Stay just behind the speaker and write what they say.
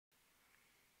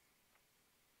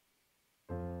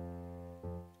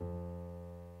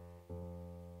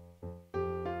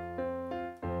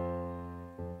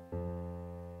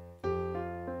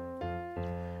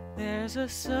There's a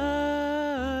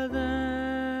southern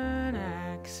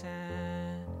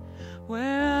accent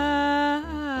where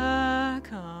I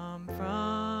come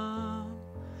from.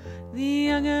 The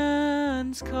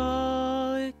young'uns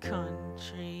call it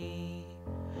country,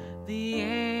 the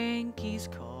Yankees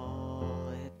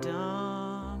call it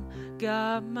dumb.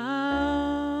 Got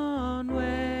my own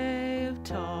way of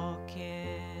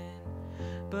talking,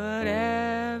 but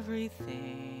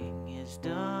everything is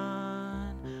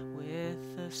done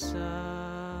with a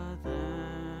southern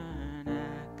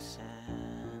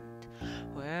accent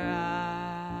where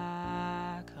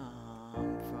I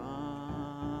come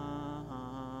from.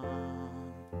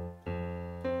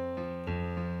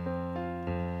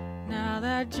 Now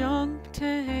that junk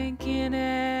tank in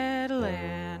Atlanta's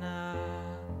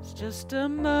just a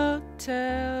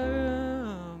motel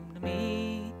room to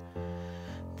me.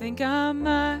 Think I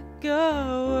might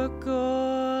go work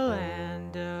Orlando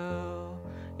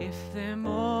if them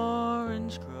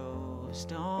orange groves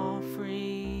don't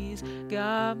freeze.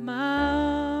 Got my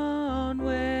own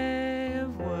way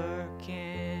of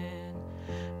working,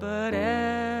 but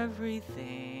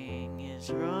everything is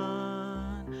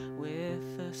run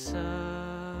with a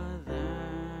southern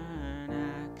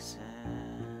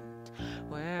accent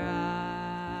where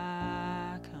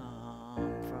I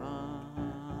come from.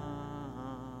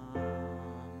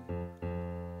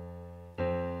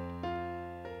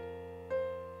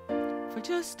 For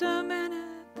just a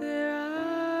minute there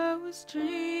I was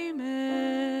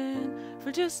dreaming.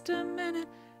 For just a minute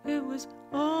it was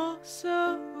all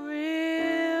so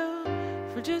real.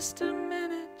 For just a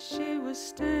minute she was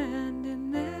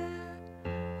standing there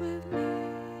with me.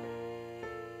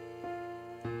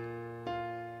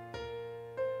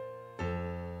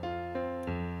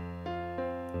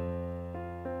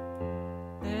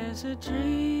 There's a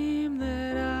dream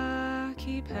that I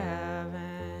keep having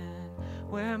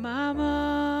where my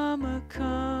mama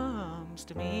comes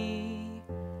to me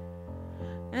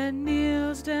and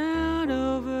kneels down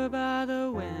over by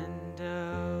the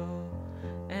window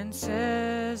and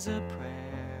says a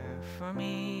prayer for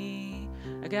me.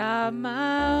 I got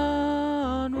my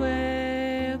own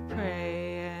way of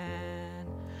praying,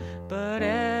 but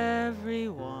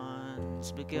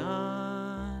everyone's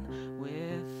begun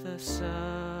with a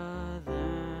southern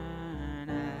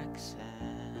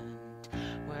accent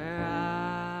where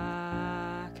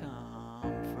I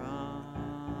come from.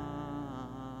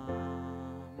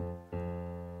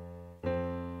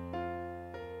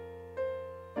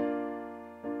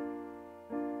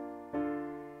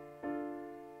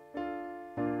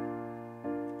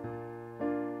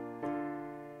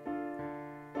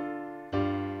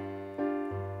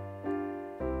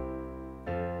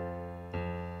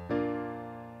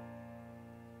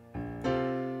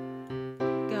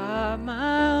 Got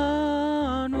my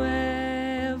own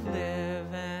way of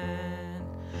living,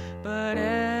 but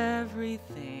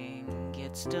everything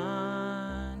gets done